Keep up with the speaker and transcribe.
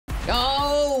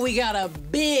Oh, we got a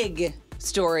big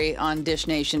story on Dish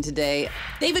Nation today.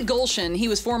 David Golshan, he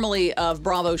was formerly of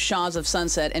Bravo's Shahs of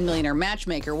Sunset and Millionaire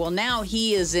Matchmaker. Well, now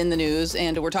he is in the news,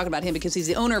 and we're talking about him because he's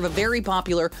the owner of a very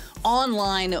popular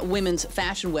online women's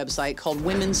fashion website called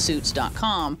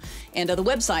womenssuits.com. And the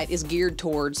website is geared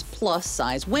towards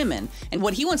plus-size women. And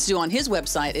what he wants to do on his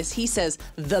website is he says,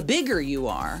 the bigger you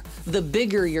are, the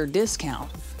bigger your discount.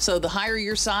 So the higher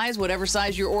your size, whatever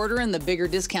size you're ordering, the bigger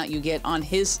discount you get on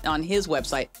his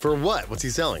website. For what? What's he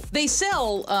selling? They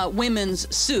sell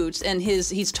women's suits, and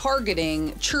he's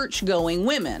targeting church-going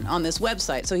women on this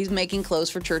website. So he's making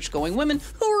clothes for church-going women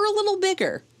who are a little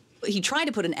bigger. He tried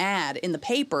to put an ad in the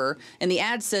paper, and the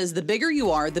ad says, the bigger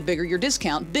you are, the bigger your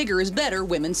discount. Bigger is better,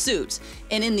 women's suits.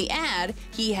 And in the ad,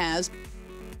 he has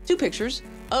two pictures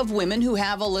of women who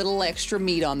have a little extra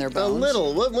meat on their bones. A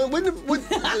little? What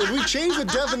we changed the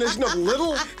definition of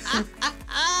little?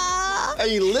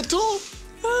 A little?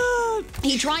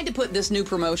 He tried to put this new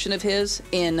promotion of his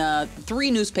in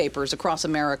 3 newspapers across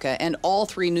America, and all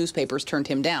 3 newspapers turned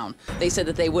him down. They said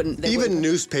that they wouldn't. Even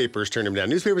newspapers turned him down.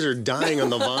 Newspapers are dying on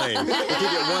the vine. They can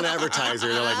get one advertiser,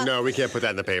 and they're like, no, we can't put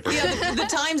that in the paper. Yeah, the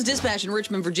Times-Dispatch in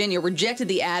Richmond, Virginia rejected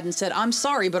the ad and said, I'm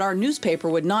sorry, but our newspaper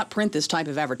would not print this type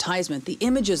of advertisement. The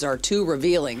images are too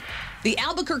revealing. The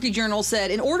Albuquerque Journal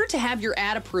said, in order to have your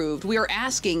ad approved, we are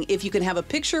asking if you can have a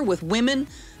picture with women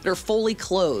that are fully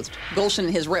clothed. Golshan and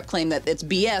his rep claim that it's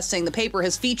BS, saying the paper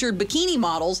has featured bikini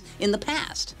models in the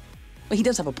past. Well, he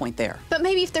does have a point there. But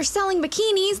maybe if they're selling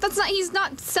bikinis, he's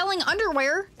not selling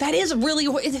underwear. That is really,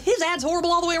 his ad's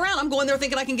horrible all the way around. I'm going there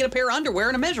thinking I can get a pair of underwear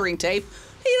and a measuring tape.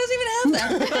 He doesn't even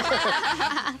have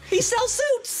that. He sells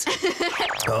suits.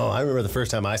 Oh, I remember the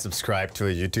first time I subscribed to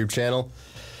a YouTube channel.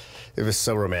 It was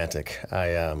so romantic.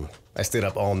 I stayed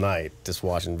up all night just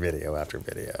watching video after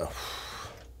video.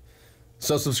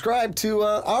 So subscribe to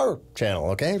our channel,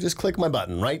 okay? Just click my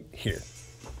button right here.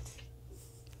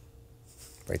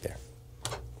 Right there.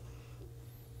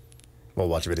 We'll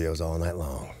watch videos all night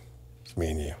long. It's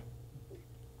me and you.